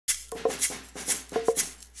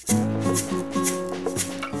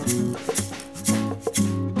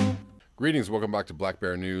Greetings, welcome back to Black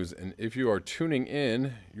Bear News, and if you are tuning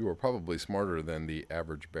in, you are probably smarter than the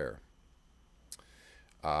average bear.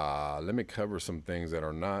 Let me cover some things that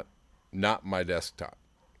are not my desktop.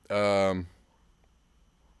 So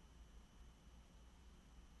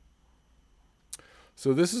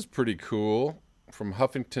this is pretty cool from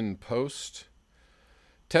Huffington Post.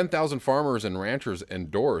 10,000 farmers and ranchers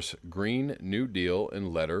endorse Green New Deal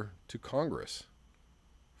in letter to Congress.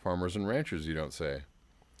 Farmers and ranchers, you don't say.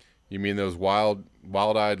 You mean those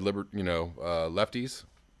wild-eyed, lefties,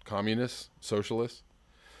 communists, socialists?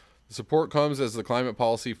 The support comes as the climate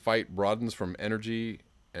policy fight broadens from energy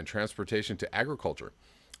and transportation to agriculture.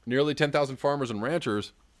 Nearly 10,000 farmers and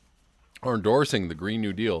ranchers are endorsing the Green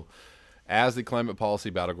New Deal as the climate policy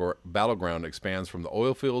battleground expands from the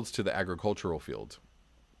oil fields to the agricultural fields.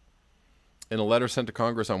 In a letter sent to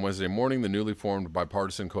Congress on Wednesday morning, the newly formed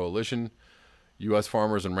bipartisan coalition, U.S.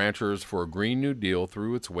 Farmers and Ranchers for a Green New Deal,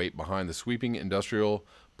 threw its weight behind the sweeping industrial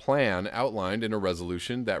plan outlined in a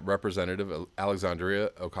resolution that Representative Alexandria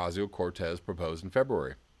Ocasio-Cortez proposed in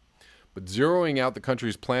February. But zeroing out the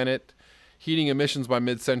country's planet heating emissions by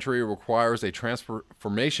mid-century requires a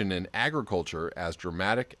transformation in agriculture as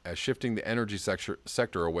dramatic as shifting the energy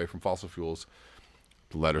sector away from fossil fuels,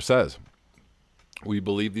 the letter says. We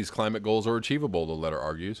believe these climate goals are achievable, the letter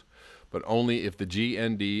argues, but only if the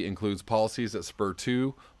GND includes policies that spur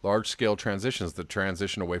two large-scale transitions: the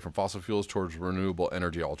transition away from fossil fuels towards renewable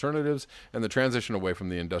energy alternatives, and the transition away from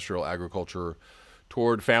the industrial agriculture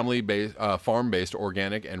toward farm-based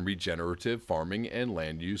organic and regenerative farming and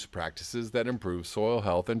land use practices that improve soil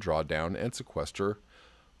health and draw down and sequester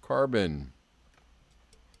carbon.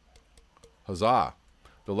 Huzzah!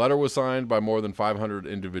 The letter was signed by more than 500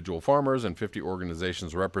 individual farmers and 50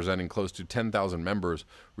 organizations representing close to 10,000 members.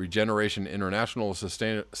 Regeneration International, a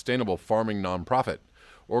sustainable farming nonprofit,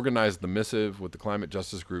 organized the missive with the climate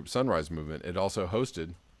justice group Sunrise Movement. It also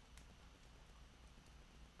hosted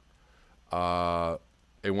a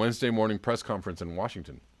Wednesday morning press conference in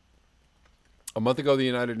Washington. A month ago, the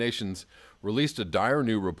United Nations released a dire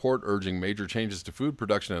new report urging major changes to food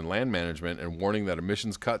production and land management and warning that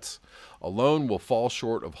emissions cuts alone will fall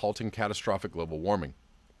short of halting catastrophic global warming.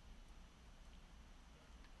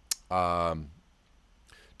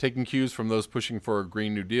 Taking cues from those pushing for a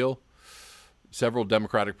Green New Deal, several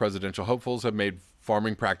Democratic presidential hopefuls have made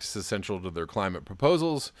farming practices central to their climate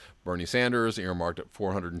proposals. Bernie Sanders earmarked at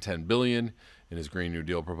 $410 billion in his Green New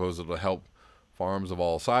Deal proposal to help farms of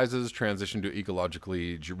all sizes transition to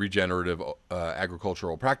ecologically regenerative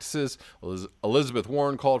agricultural practices. Elizabeth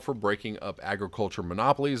Warren called for breaking up agriculture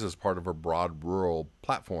monopolies as part of her broad rural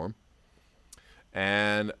platform.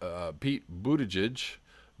 And Pete Buttigieg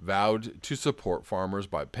vowed to support farmers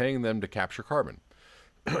by paying them to capture carbon.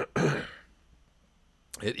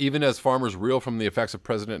 Even as farmers reel from the effects of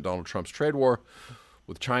President Donald Trump's trade war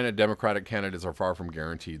with China, Democratic candidates are far from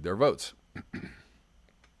guaranteed their votes.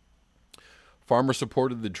 Farmers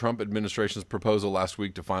supported the Trump administration's proposal last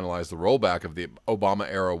week to finalize the rollback of the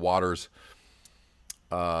Obama-era waters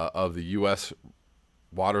of the U.S.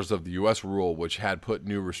 rule, which had put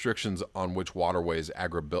new restrictions on which waterways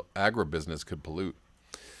agribusiness could pollute.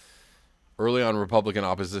 Early on, Republican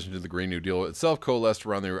opposition to the Green New Deal itself coalesced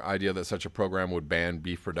around the idea that such a program would ban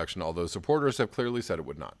beef production, although supporters have clearly said it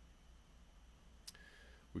would not.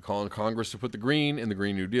 We call on Congress to put the green in the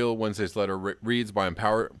Green New Deal. Wednesday's letter reads, by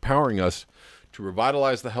empowering us to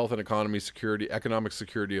revitalize the health and economic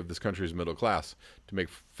security of this country's middle class, to make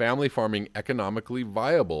family farming economically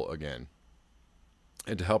viable again,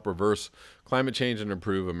 and to help reverse climate change and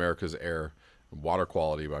improve America's air and water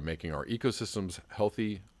quality by making our ecosystems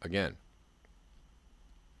healthy again.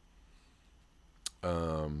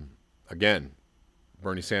 Again,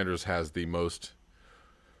 Bernie Sanders has the most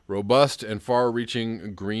robust and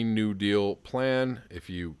far-reaching Green New Deal plan. If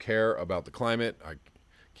you care about the climate, I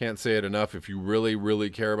can't say it enough. If you really, really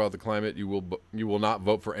care about the climate, you will not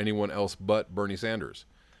vote for anyone else but Bernie Sanders.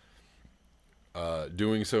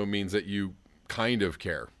 Doing so means that you kind of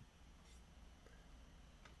care.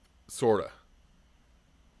 Sorta.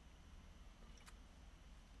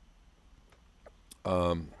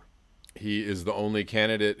 He is the only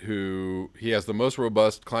candidate he has the most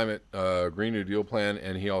robust climate Green New Deal plan,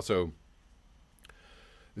 and he also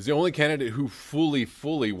is the only candidate who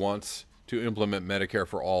fully wants to implement Medicare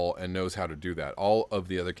for all and knows how to do that. All of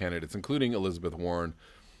the other candidates, including Elizabeth Warren,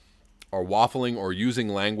 are waffling or using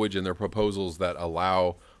language in their proposals that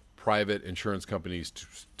allow private insurance companies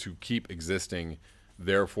to keep existing,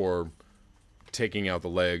 therefore taking out the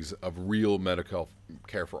legs of real medical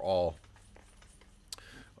care for all.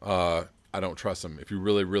 I don't trust him. If you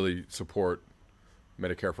really, really support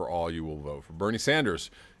Medicare for all, you will vote for Bernie Sanders.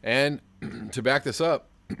 And to back this up,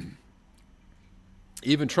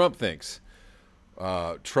 even Trump thinks.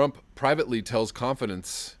 Trump privately tells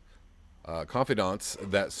Confidants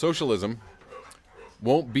that socialism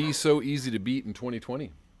won't be so easy to beat in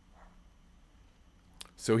 2020.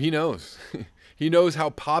 So he knows. He knows how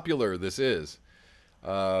popular this is.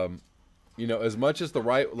 You know, as much as the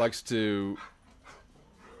right likes to,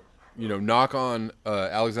 you know, knock on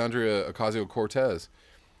Alexandria Ocasio-Cortez,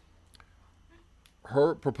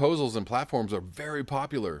 her proposals and platforms are very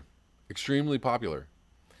popular, extremely popular.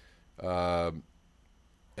 And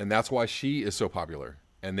that's why she is so popular.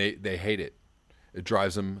 And they hate it. It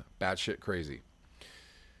drives them batshit crazy.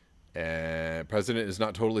 And President is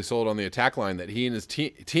not totally sold on the attack line that he and his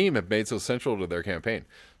team have made so central to their campaign.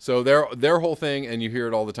 So their whole thing, and you hear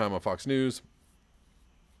it all the time on Fox News,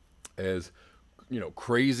 is, you know,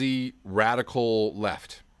 crazy radical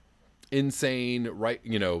left, insane right,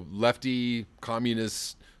 you know, lefty,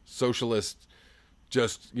 communist, socialist,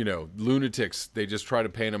 just, you know, lunatics. They just try to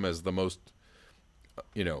paint them as the most,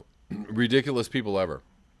 you know, ridiculous people ever.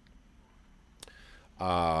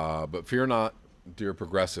 But fear not, dear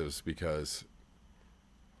progressives, because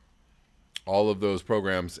all of those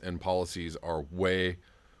programs and policies are way,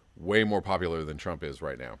 way more popular than Trump is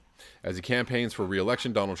right now. As he campaigns for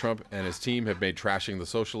re-election, Donald Trump and his team have made trashing the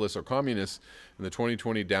socialists or communists in the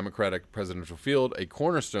 2020 Democratic presidential field a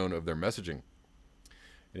cornerstone of their messaging.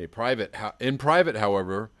 In private,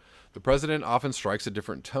 however, the president often strikes a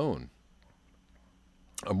different tone,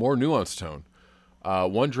 a more nuanced tone,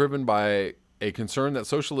 one driven by a concern that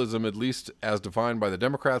socialism, at least as defined by the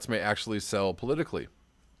Democrats, may actually sell politically.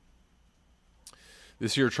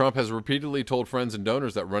 This year, Trump has repeatedly told friends and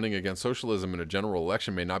donors that running against socialism in a general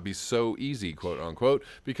election may not be so easy, quote unquote,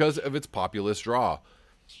 because of its populist draw.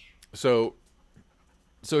 So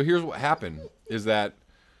here's what happened is that,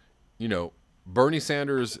 you know, Bernie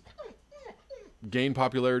Sanders gained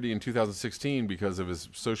popularity in 2016 because of his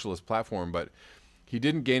socialist platform, but he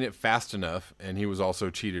didn't gain it fast enough, and he was also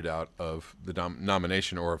cheated out of the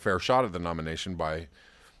nomination, or a fair shot at the nomination, by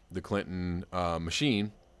the Clinton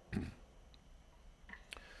machine.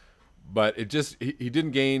 But he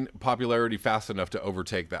didn't gain popularity fast enough to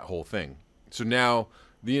overtake that whole thing. So now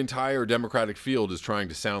the entire Democratic field is trying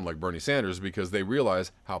to sound like Bernie Sanders because they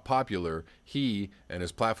realize how popular he and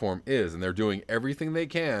his platform is, and they're doing everything they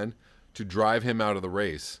can to drive him out of the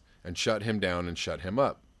race and shut him down and shut him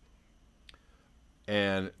up.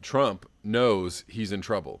 And Trump knows he's in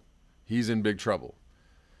trouble. He's in big trouble.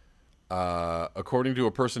 According to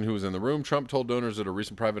a person who was in the room, Trump told donors at a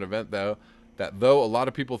recent private event, that though a lot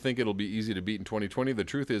of people think it'll be easy to beat in 2020, the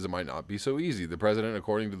truth is it might not be so easy. The president,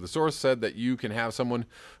 according to the source, said that you can have someone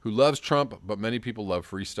who loves Trump, but many people love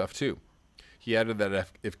free stuff too. He added that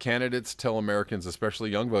if candidates tell Americans,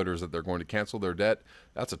 especially young voters, that they're going to cancel their debt,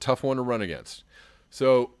 that's a tough one to run against.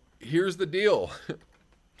 So here's the deal.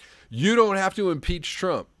 You don't have to impeach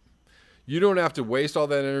Trump. You don't have to waste all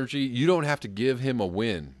that energy. You don't have to give him a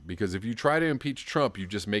win, because if you try to impeach Trump, you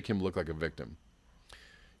just make him look like a victim.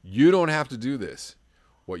 You don't have to do this.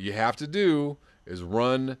 What you have to do is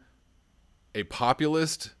run a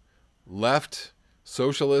populist, left,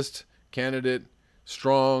 socialist candidate,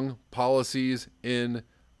 strong policies in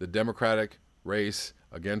the Democratic race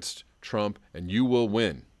against Trump, and you will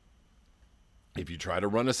win. If you try to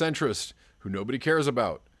run a centrist who nobody cares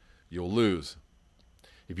about, you'll lose.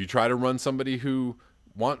 If you try to run somebody who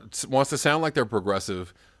wants to sound like they're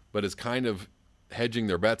progressive, but is kind of hedging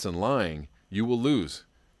their bets and lying, you will lose,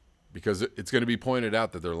 because it's going to be pointed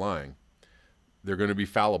out that they're lying. They're going to be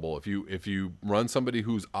fallible. If you run somebody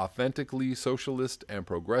who's authentically socialist and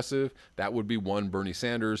progressive, that would be one Bernie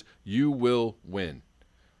Sanders, you will win,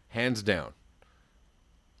 hands down.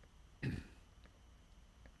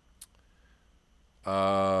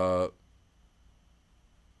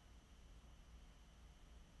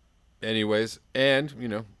 Anyways, and, you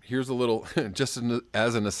know, here's a little, just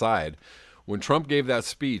as an aside, when Trump gave that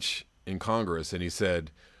speech in Congress and he said,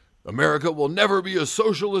 "America will never be a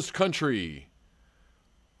socialist country,"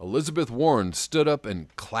 Elizabeth Warren stood up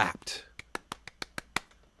and clapped.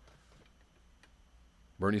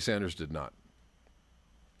 Bernie Sanders did not.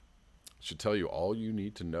 Should tell you all you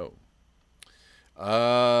need to know.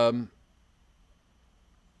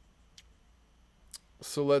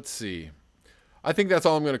 So let's see. I think that's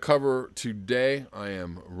all I'm going to cover today. I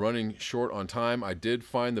am running short on time. I did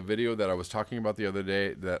find the video that I was talking about the other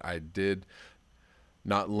day that I did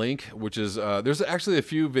not link, which is, there's actually a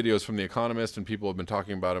few videos from The Economist, and people have been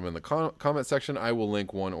talking about them in the comment section. I will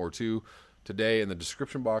link one or two today in the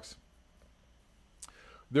description box.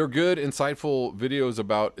 they're good, insightful videos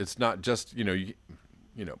about, it's not just, the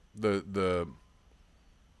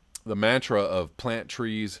mantra of plant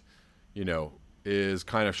trees, is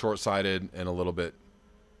kind of short-sighted and a little bit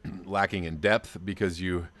lacking in depth, because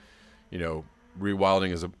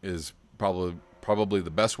rewilding is probably the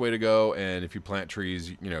best way to go. And if you plant trees,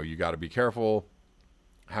 you got to be careful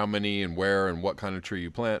how many and where and what kind of tree you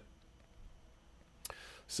plant.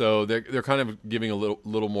 So they're kind of giving a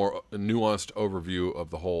little more nuanced overview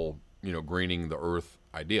of the whole, greening the earth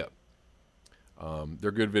idea.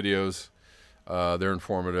 They're good videos. They're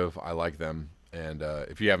informative. I like them. And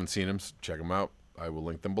if you haven't seen them, check them out. I will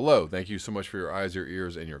link them below. Thank you so much for your eyes, your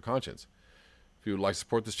ears, and your conscience. If you would like to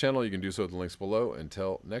support this channel, you can do so at the links below.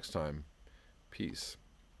 Until next time, peace.